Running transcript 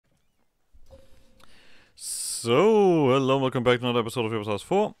So, hello and welcome back to another episode of Universalis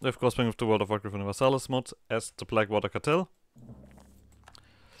 4. Of course, playing with the world of Warcraft Universalis mod as the Blackwater Cartel.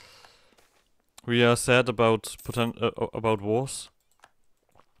 We are sad about about wars,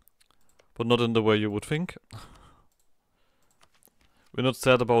 but not in the way you would think. We're not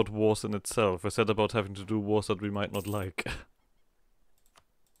sad about wars in itself, we're sad about having to do wars that we might not like.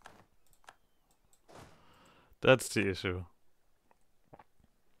 That's the issue.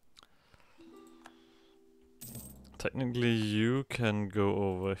 Technically you can go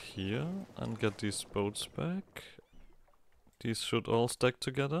over here and get these boats back. These should all stack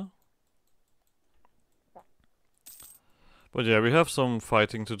together. But yeah, we have some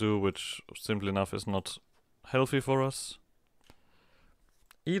fighting to do, which simply enough is not healthy for us.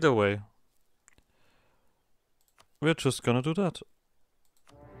 Either way, we're just gonna do that.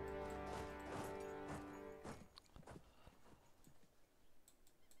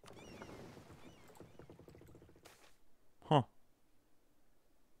 Huh.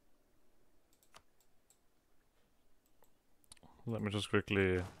 Let me just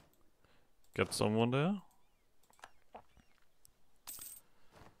quickly get someone there.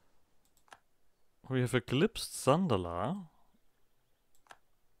 We have eclipsed Sandala.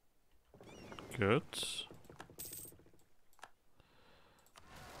 Good.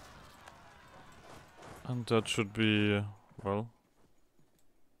 And that should be, well,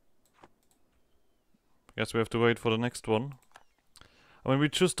 I guess we have to wait for the next one. I mean, we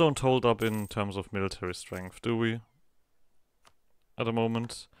just don't hold up in terms of military strength, do we? At the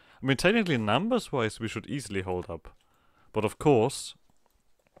moment. I mean, technically numbers-wise we should easily hold up. But of course,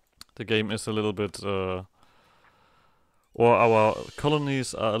 the game is a little bit, or our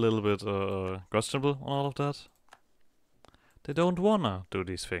colonies are a little bit questionable on all of that. They don't wanna do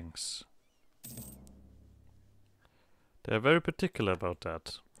these things. They're very particular about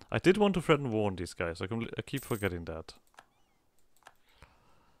that. I did want to threaten war on these guys, I keep forgetting that.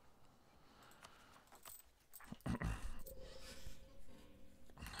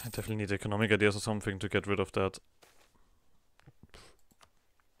 I definitely need economic ideas or something to get rid of that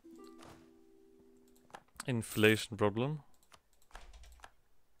inflation problem.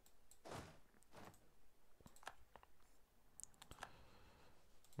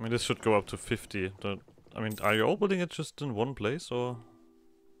 I mean, this should go up to 50. I mean, are you all building it just in one place, or?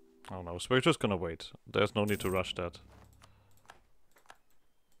 I don't know, so we're just gonna wait. There's no need to rush that.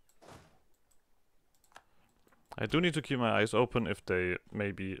 I do need to keep my eyes open if they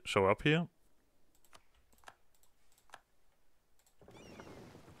maybe show up here.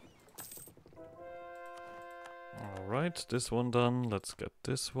 Alright, this one done. Let's get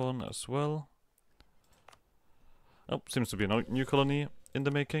this one as well. Oh, seems to be a new colony in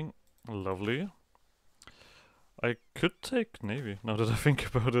the making. Lovely. I could take Navy, now that I think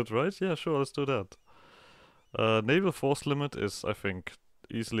about it, right? Yeah, sure, let's do that. Naval force limit is, I think,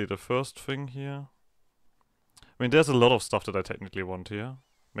 easily the first thing here. I mean, there's a lot of stuff that I technically want here.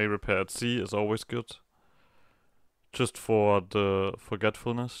 May repair at sea is always good. Just for the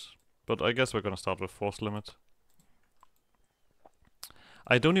forgetfulness. But I guess we're gonna start with force limit.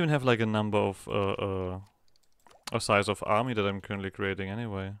 I don't even have like a number of, a size of army that I'm currently creating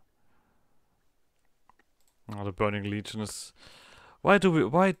anyway. Oh, the Burning Legion is... Why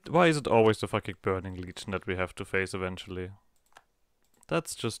is it always the fucking Burning Legion that we have to face eventually?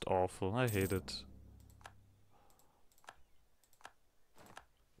 That's just awful, I hate it.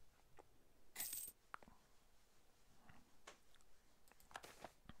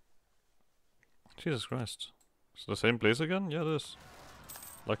 Jesus Christ. Is it the same place again? Yeah, it is.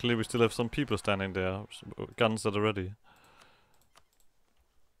 Luckily we still have some people standing there, guns that are ready.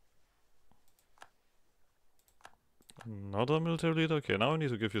 Another military leader? Okay, now I need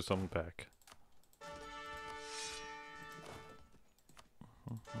to give you some back.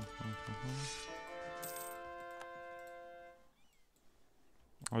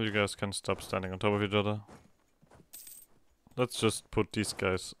 Oh, you guys can stop standing on top of each other. Let's just put these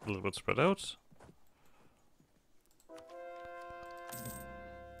guys a little bit spread out.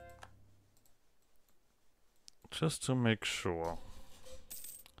 Just to make sure.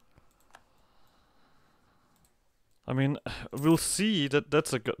 I mean, we'll see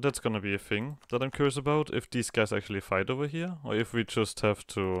that's gonna be a thing that I'm curious about, if these guys actually fight over here, or if we just have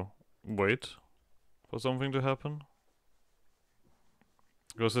to wait for something to happen.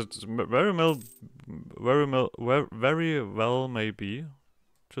 Because it's very well maybe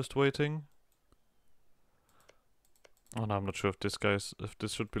just waiting. Oh no, I'm not sure if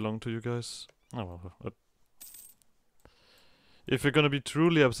this should belong to you guys. Oh well. If we're gonna be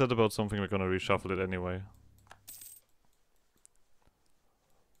truly upset about something, we're gonna reshuffle it anyway.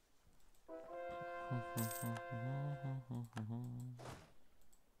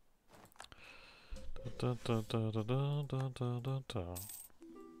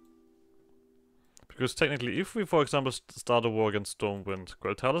 Because technically, if we, for example, start a war against Stormwind,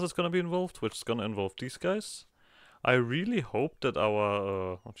 Cartel is gonna be involved, which is gonna involve these guys. I really hope that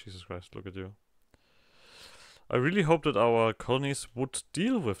our... oh, Jesus Christ, look at you. I really hope that our colonies would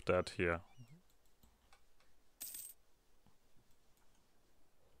deal with that here.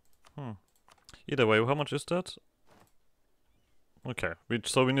 Either way, how much is that? Okay,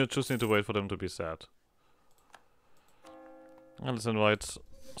 so we just need to wait for them to be sad. And let's invite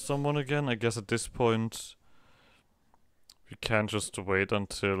someone again. I guess at this point we can't just wait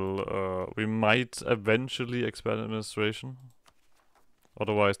until we might eventually expand administration.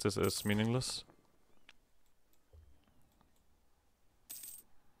 Otherwise this is meaningless.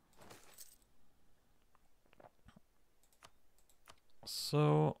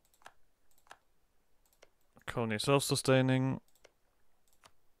 So colony self-sustaining.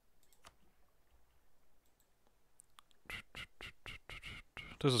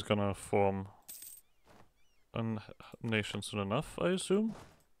 This is gonna form a nation soon enough, I assume.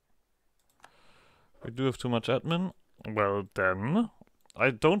 We do have too much admin. Well then,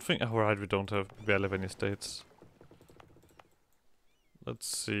 I don't think... oh right, we don't have barely have any states. Let's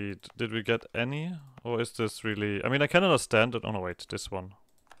see, did we get any? Or is this really... I mean, I can understand it. Oh no, wait, this one.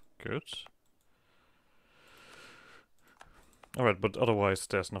 Good. Alright, but otherwise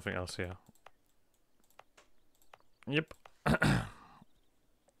there's nothing else here. Yep.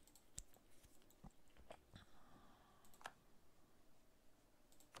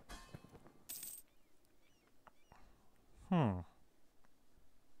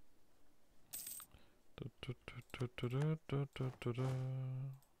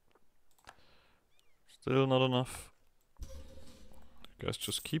 Still not enough. You guys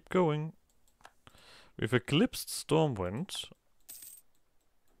just keep going. We've eclipsed Stormwind,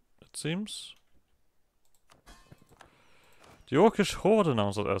 it seems. The Orcish Horde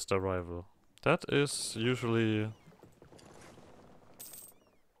announced it as their rival. That is usually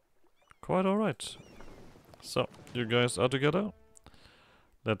quite alright. So, you guys are together.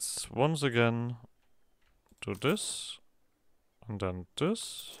 Let's once again do this. And then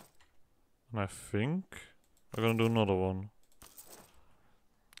this. And I think we're gonna do another one.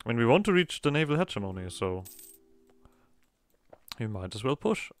 I mean, we want to reach the naval hegemony, so we might as well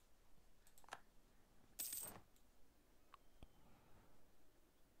push.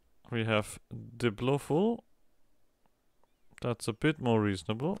 We have Diplo full. That's a bit more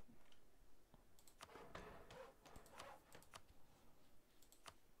reasonable.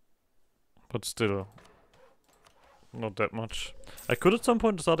 But still, not that much. I could at some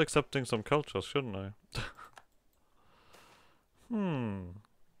point start accepting some cultures, shouldn't I?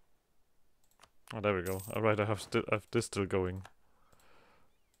 Oh, there we go. Alright, I have this still going.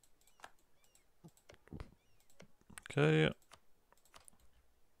 Okay.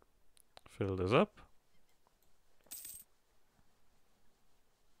 Fill this up.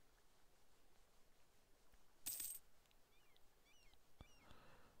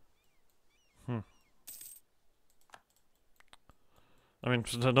 I mean,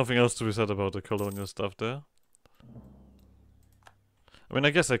 there's nothing else to be said about the colonial stuff there. I mean, I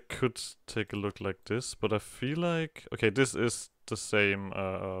guess I could take a look like this, but I feel like... okay, this is the same,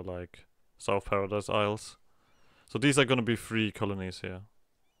 like, South Paradise Isles. So these are gonna be free colonies here.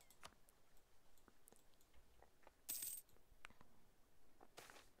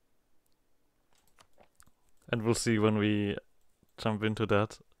 And we'll see when we jump into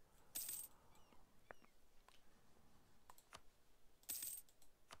that.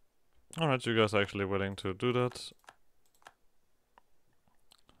 Alright, you guys are actually willing to do that.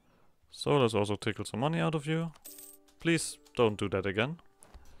 So let's also tickle some money out of you. Please don't do that again.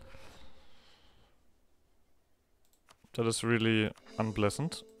 That is really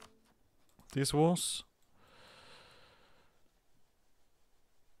unpleasant. These wars.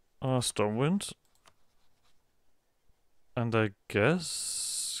 Stormwind. And I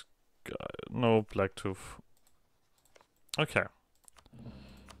guess... no Blacktooth. Okay.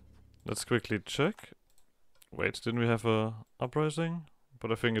 Let's quickly check. Wait, didn't we have a uprising?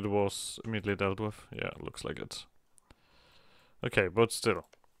 But I think it was immediately dealt with. Yeah, looks like it. Okay, but still.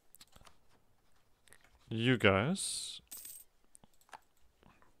 You guys...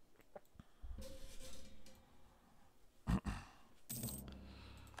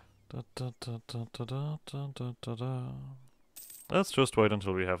 Let's just wait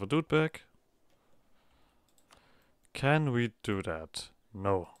until we have a dude back. Can we do that?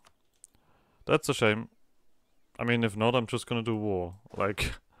 No. That's a shame. I mean, if not, I'm just gonna do war.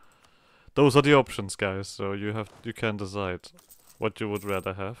 Like, Those are the options, guys, so you can decide what you would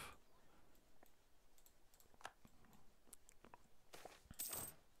rather have.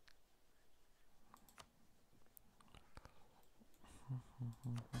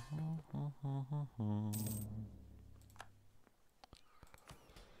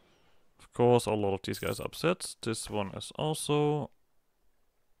 Of course, a lot of these guys are upset. This one is also.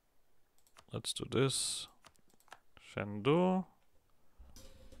 Let's do this. Shendo.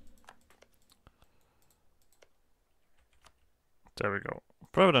 There we go.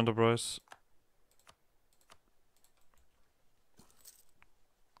 Private enterprise.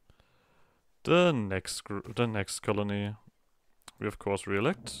 The next colony, we of course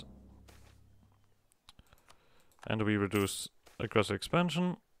re-elect. And we reduce aggressive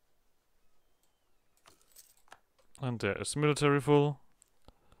expansion. And there is military full.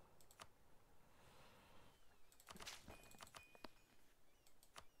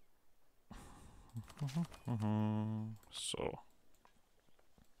 So.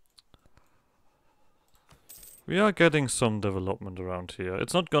 We are getting some development around here.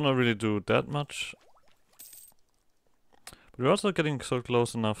 It's not gonna really do that much. But we're also getting so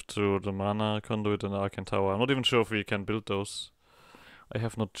close enough to the mana conduit and the Arcane Tower. I'm not even sure if we can build those. I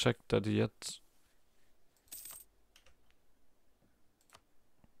have not checked that yet.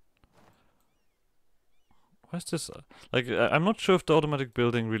 Why is this? Like, I'm not sure if the automatic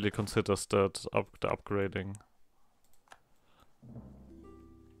building really considers that the upgrading.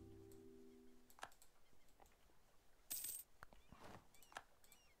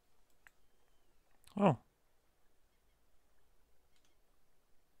 Oh.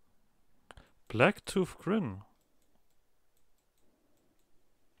 Blacktooth Grin.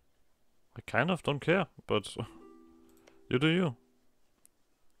 I kind of don't care, but you do you.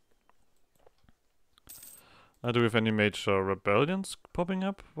 Do we have any major rebellions popping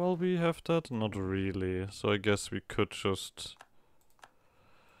up while we have that? Not really, so I guess we could just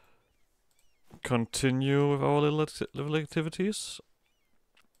continue with our little activities.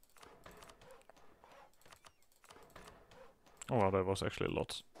 Oh wow, that was actually a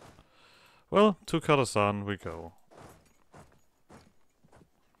lot. Well, to Katasan we go.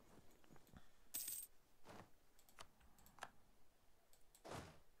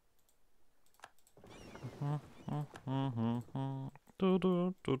 I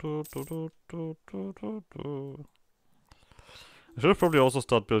should probably also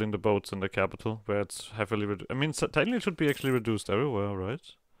start building the boats in the capital, where it's heavily I mean, technically it should be actually reduced everywhere, right?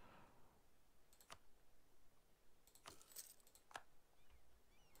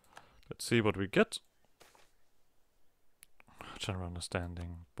 Let's see what we get. General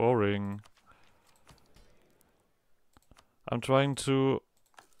understanding. Boring. I'm trying to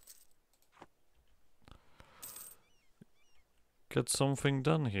get something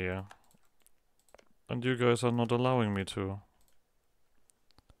done here. And you guys are not allowing me to.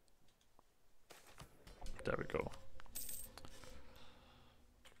 There we go.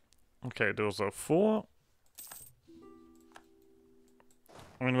 Okay, those are 4.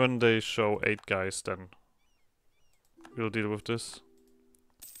 I mean, when they show 8 guys, then we'll deal with this.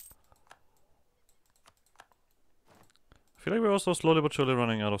 I feel like we're also slowly but surely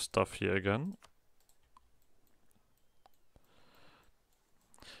running out of stuff here again.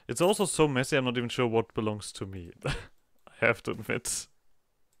 It's also so messy, I'm not even sure what belongs to me. I have to admit.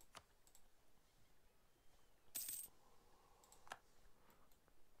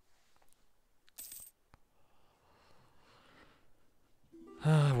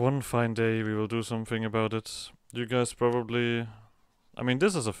 One fine day we will do something about it. You guys probably... I mean,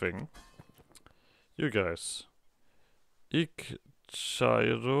 this is a thing. You guys.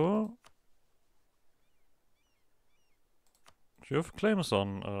 Ikchairo. Do you have claims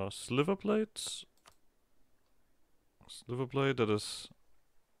on Sliverblade? Sliverblade, that is...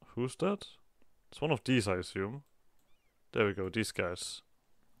 Who's that? It's one of these, I assume. There we go, these guys.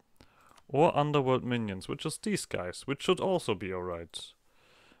 Or Underworld Minions, which is these guys, which should also be alright.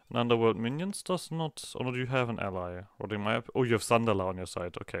 And Underworld Minions does not... Oh, no, you have an ally. Rolling my... Oh, you have Sandala on your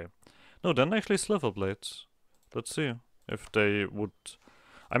side, okay. No, then actually Sliverblade. Let's see if they would...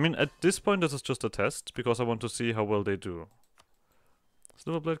 I mean, at this point this is just a test, because I want to see how well they do.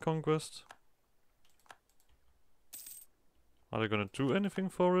 Sliverblade Conquest. Are they gonna do anything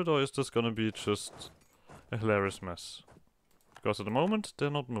for it, or is this gonna be just a hilarious mess? Because at the moment, they're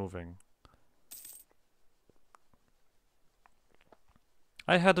not moving.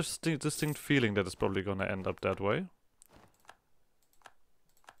 I had a distinct feeling that it's probably gonna end up that way.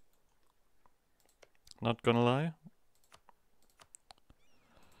 Not gonna lie.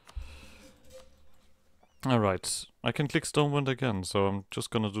 Alright, I can click Stormwind again, so I'm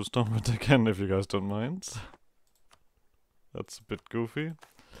just gonna do Stormwind again if you guys don't mind. That's a bit goofy.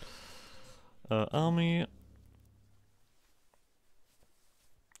 Army.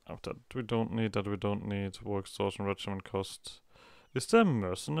 Oh, that we don't need, that we don't need. War extortion, regiment cost. Is there a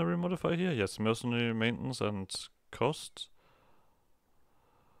mercenary modifier here? Yes, mercenary maintenance and cost.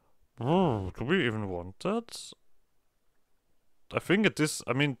 Oh, do we even want that? I think it is,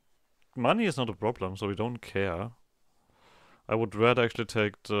 I mean, money is not a problem, so we don't care. I would rather actually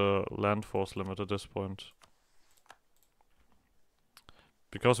take the land force limit at this point.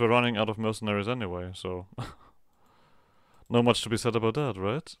 Because we're running out of mercenaries anyway, so... Not much to be said about that,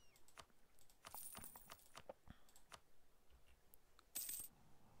 right?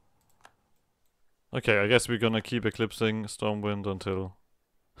 Okay, I guess we're gonna keep eclipsing Stormwind until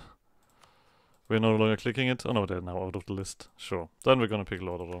we're no longer clicking it. Oh no, they're now out of the list. Sure. Then we're gonna pick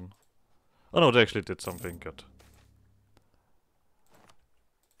Lordodon. Oh no, they actually did something good.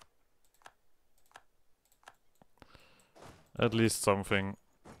 At least something.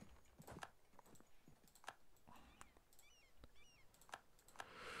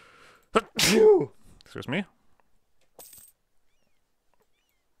 Excuse me.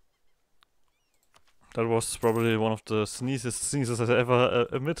 That was probably one of the sneezes I ever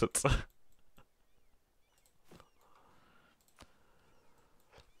emitted.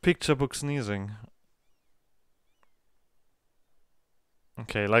 Picture book sneezing.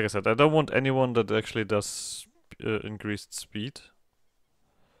 Okay, like I said, I don't want anyone that actually does increased speed.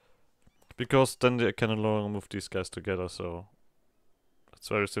 Because then they can no longer move these guys together, so... It's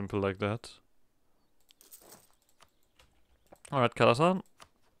very simple like that. Alright, Karasan.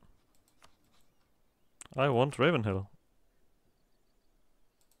 I want Ravenhill.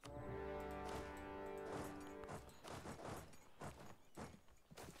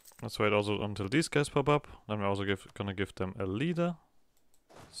 Let's wait also until these guys pop up. Then we're also gonna give them a leader.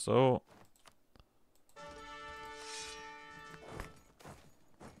 So...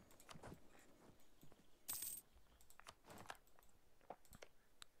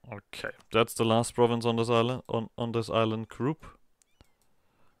 Okay, that's the last province on this island, on this island group.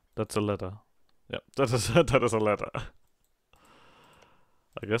 That's a letter. Yeah, that is that is a letter.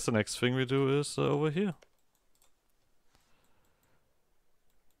 I guess the next thing we do is over here.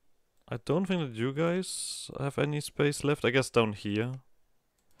 I don't think that you guys have any space left. I guess down here.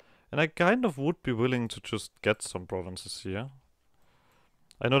 And I kind of would be willing to just get some provinces here.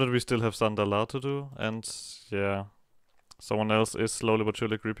 I know that we still have Sandalar to do, and yeah, someone else is slowly but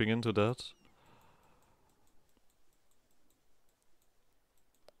surely creeping into that.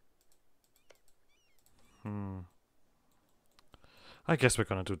 I guess we're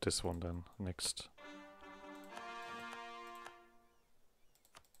gonna do this one then, next.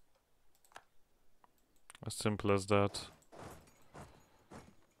 As simple as that.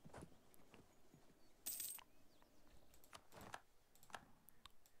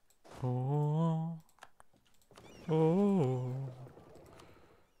 Oh. Oh.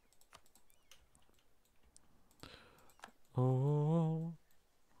 Oh.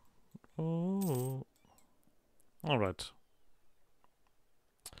 Oh. Alright.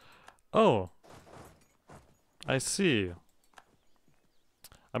 Oh. I see.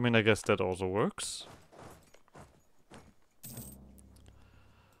 I mean, I guess that also works.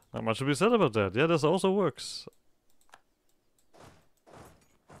 Not much to be said about that. Yeah, this also works.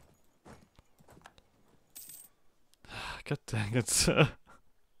 God dang it.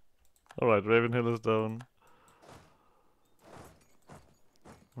 Alright, Ravenhill is down.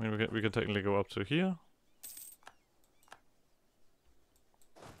 I mean, we can technically go up to here.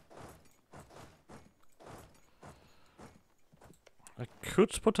 I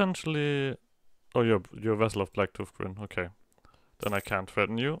could potentially... Oh, you're a vessel of Blacktooth Grin. Okay. Then I can't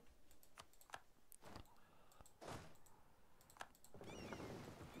threaten you.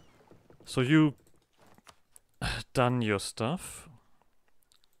 So you... done your stuff.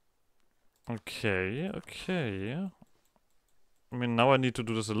 Okay, okay. I mean, now I need to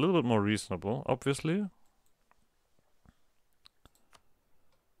do this a little bit more reasonable, obviously.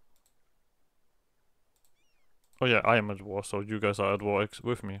 Oh yeah, I am at war, so you guys are at war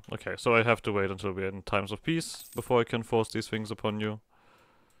with me. Okay, so I have to wait until we're in times of peace before I can force these things upon you.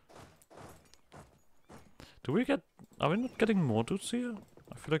 Do we get... Are we not getting more dudes here?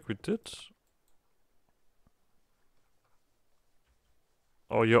 I feel like we did.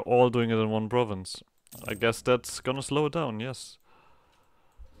 Oh, you're all doing it in one province. I guess that's gonna slow it down, yes.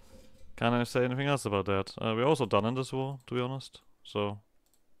 Can't I say anything else about that? We're also done in this war, to be honest. So...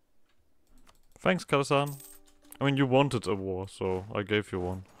 Thanks, Karasan. I mean, you wanted a war, so I gave you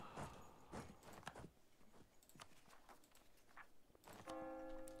one.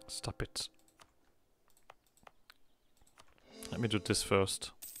 Stop it. Let me do this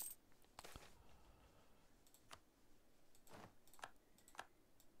first.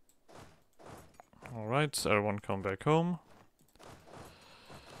 Alright, everyone come back home.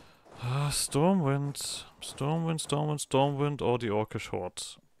 Stormwind. Stormwind, Stormwind, Stormwind, or the Orcish Horde.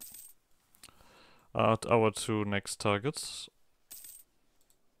 At our 2 next targets.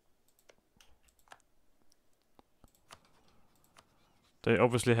 They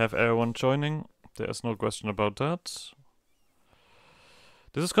obviously have everyone joining. There's no question about that.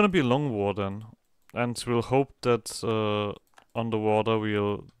 This is gonna be a long war then. And we'll hope that underwater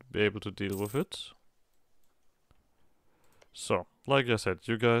we'll be able to deal with it. So, like I said,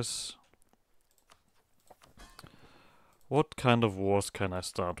 you guys... What kind of wars can I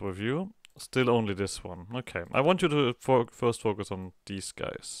start with you? Still only this one. Okay, I want you to first focus on these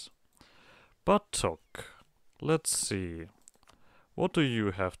guys. Batok. Let's see. What do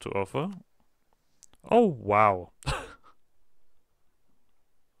you have to offer? Oh, wow.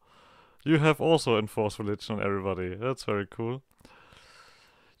 You have also enforced religion on everybody. That's very cool.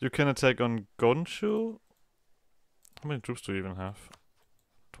 You can attack on Gonshu. How many troops do you even have?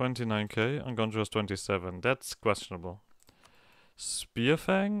 29k, and Gonshu has 27. That's questionable.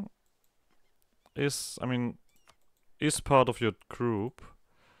 Spearfang is, I mean, is part of your group.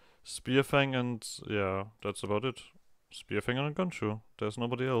 Spearfang and, yeah, that's about it. Spearfang and Gonshu. There's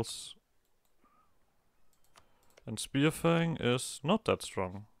nobody else. And Spearfang is not that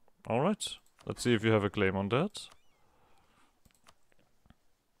strong. Alright, let's see if you have a claim on that.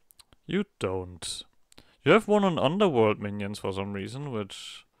 You don't. You have one on Underworld minions for some reason,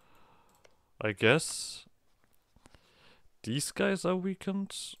 which... I guess... These guys are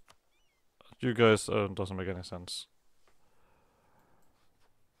weakened? You guys, doesn't make any sense.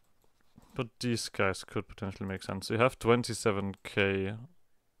 But these guys could potentially make sense. You have 27k.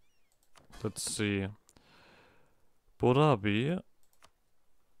 Let's see. Borabi.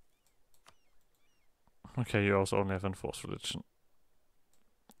 Okay, you also only have enforced religion.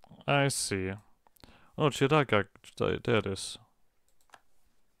 I see. Oh, Chiraga, there it is.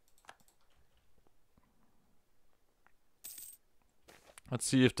 Let's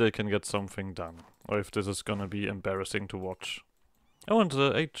see if they can get something done. Or if this is gonna be embarrassing to watch. Oh, and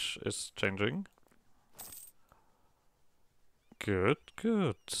the age is changing. Good,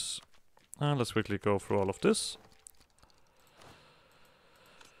 good. Let's quickly go through all of this.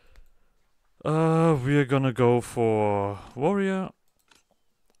 We're gonna go for warrior,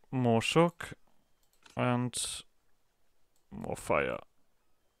 more shock, and more fire.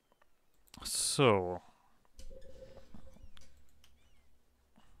 So...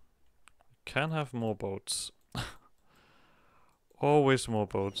 Can have more boats. Always more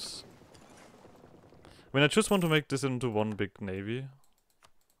boats. I mean, I just want to make this into one big navy.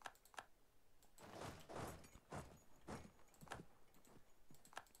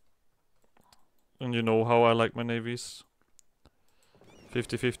 And you know how I like my navies.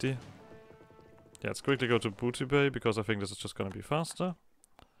 50-50. Yeah, let's quickly go to Booty Bay, because I think this is just gonna be faster.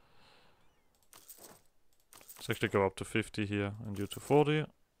 Let's actually go up to 50 here, and you to 40.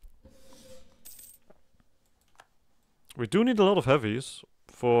 We do need a lot of heavies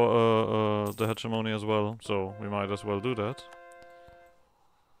for the hegemony as well, so we might as well do that.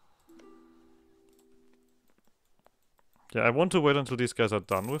 Yeah, I want to wait until these guys are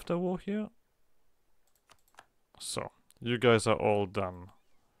done with their war here. So, you guys are all done.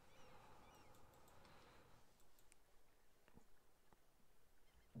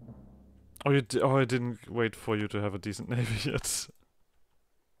 Oh, I didn't wait for you to have a decent navy yet.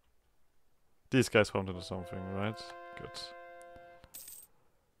 These guys wanted to do something, right? Good.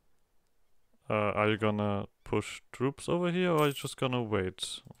 Are you gonna push troops over here, or are you just gonna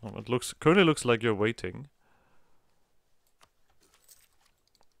wait? It currently looks like you're waiting.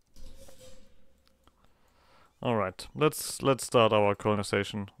 All right, let's start our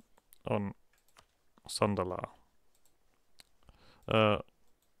colonization on Sandala.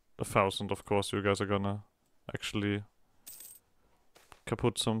 1,000, of course. You guys are gonna actually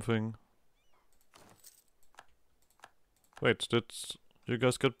kaput something. Wait, did you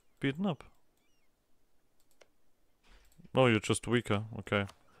guys get beaten up? No, you're just weaker. Okay.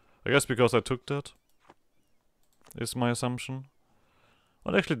 I guess because I took that is my assumption.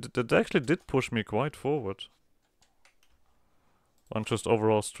 Well, actually, that actually did push me quite forward. On just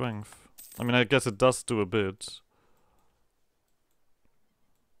overall strength. I mean, I guess it does do a bit.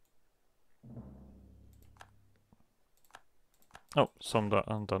 Oh, some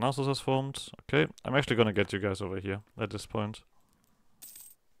Darnassus has formed. Okay, I'm actually gonna get you guys over here at this point.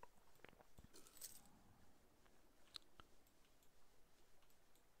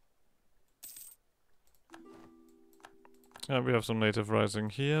 Yeah, we have some native rising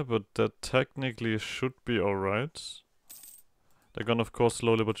here, but that technically should be alright. They're gonna, of course,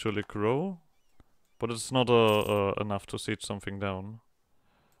 slowly but surely grow, but it's not enough to siege something down.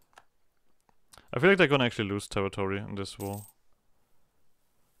 I feel like they're gonna actually lose territory in this war.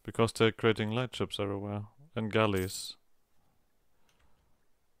 Because they're creating lightships everywhere. And galleys.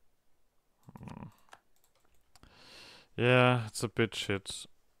 Yeah, it's a bit shit.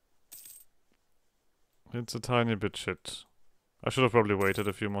 It's a tiny bit shit. I should have probably waited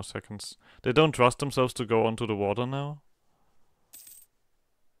a few more seconds. They don't trust themselves to go onto the water now.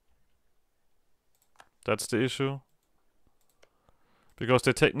 That's the issue. Because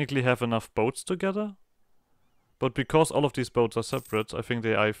they technically have enough boats together. But because all of these boats are separate, I think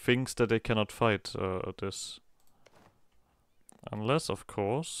the AI thinks that they cannot fight this. Unless, of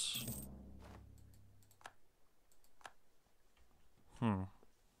course...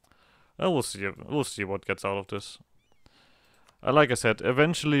 we'll see. We'll see what gets out of this. Like I said,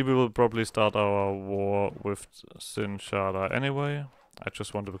 eventually we will probably start our war with Sinshara anyway. I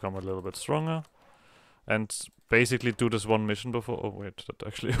just want to become a little bit stronger. And basically do this one mission before... Oh wait, that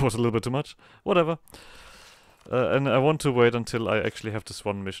actually was a little bit too much. Whatever. And I want to wait until I actually have this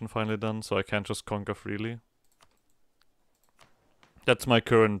one mission finally done, so I can't just conquer freely. That's my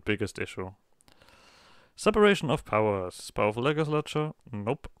current biggest issue. Separation of powers. Powerful legislature?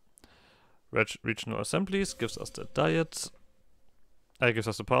 Nope. Regional assemblies gives us the diet. Gives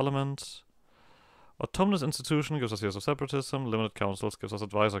us the parliament. Autonomous institution gives us years of separatism. Limited councils gives us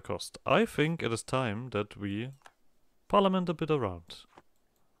advisor cost. I think it is time that we parliament a bit around.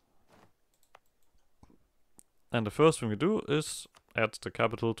 And the first thing we do is add the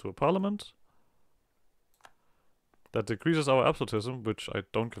capital to a parliament. That decreases our absolutism, which I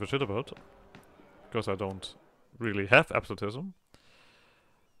don't give a shit about. Because I don't really have absolutism.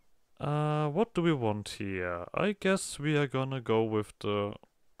 What do we want here? I guess we are gonna go with the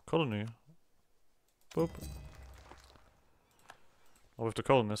colony. Boop. Or with the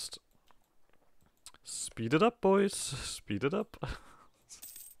colonist. Speed it up, boys. Speed it up.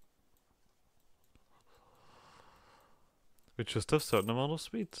 We just have a certain amount of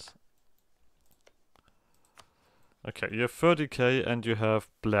speed. Okay, you have 30k and you have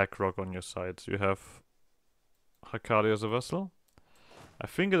Blackrock on your side. You have Hakari as a vessel. I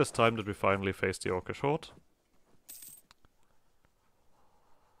think it is time that we finally face the Orcish Horde.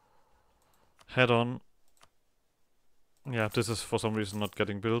 Head on. Yeah, this is for some reason not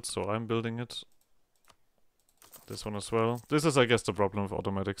getting built, so I'm building it. This one as well. This is, I guess, the problem with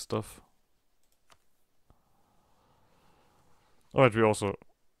automatic stuff. Alright, we also...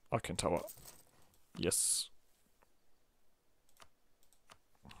 Arcane Tower. Yes.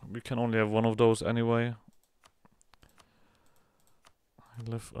 We can only have one of those anyway. I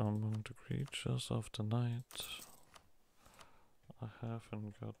live among the creatures of the night. I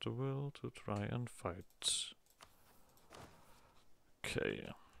haven't got the will to try and fight. Okay.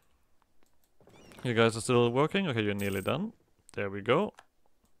 You guys are still working? Okay, you're nearly done. There we go.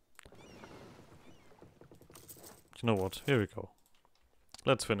 You know what? Here we go.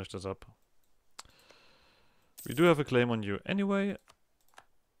 Let's finish this up. We do have a claim on you anyway.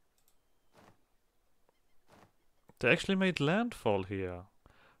 They actually made landfall here.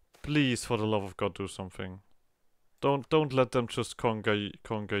 Please, for the love of God, do something. Don't let them just conquer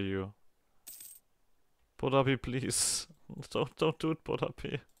you. Podapi, please. Don't do it,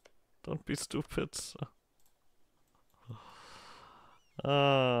 Podapi. Don't be stupid.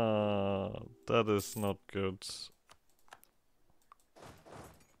 That is not good.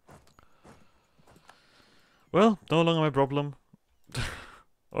 Well, no longer my problem.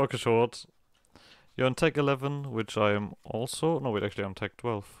 Orcish Horde. You're on tech 11, which I am also... No, wait, actually I'm tech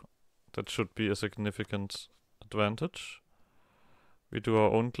 12. That should be a significant advantage. We do our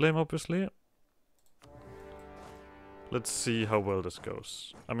own claim, obviously. Let's see how well this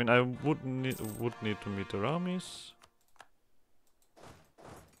goes. I mean, I would need to meet their armies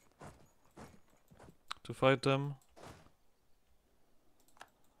to fight them.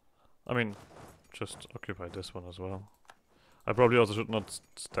 I mean, just occupy this one as well. I probably also should not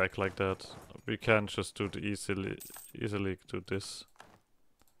stack like that. We can't just do the easily do this.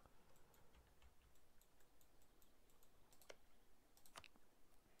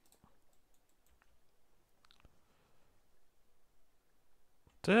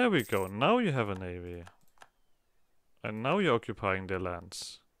 There we go. Now you have a navy. And now you're occupying their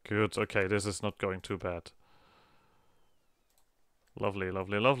lands. Good. Okay, this is not going too bad. Lovely,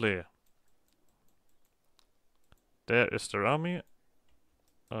 lovely, lovely. There is their army.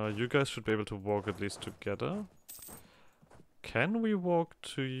 You guys should be able to walk at least together. Can we walk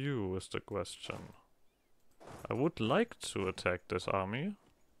to you is the question. I would like to attack this army.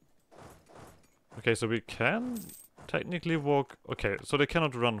 Okay, so we can technically walk... Okay, so they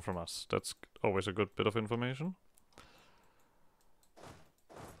cannot run from us. That's always a good bit of information.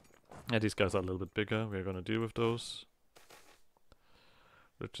 Yeah, these guys are a little bit bigger. We're gonna deal with those.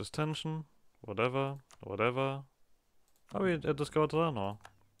 Richest tension. Whatever. Whatever. Are we at the squadron or?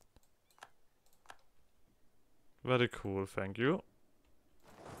 Very cool, thank you.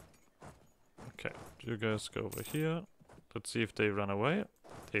 Okay, you guys go over here. Let's see if they run away.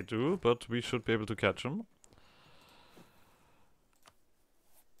 They do, but we should be able to catch them.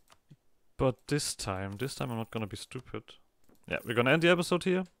 But this time I'm not gonna be stupid. Yeah, we're gonna end the episode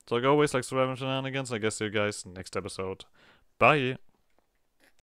here. So like always, like survival shenanigans. I guess see you guys next episode. Bye!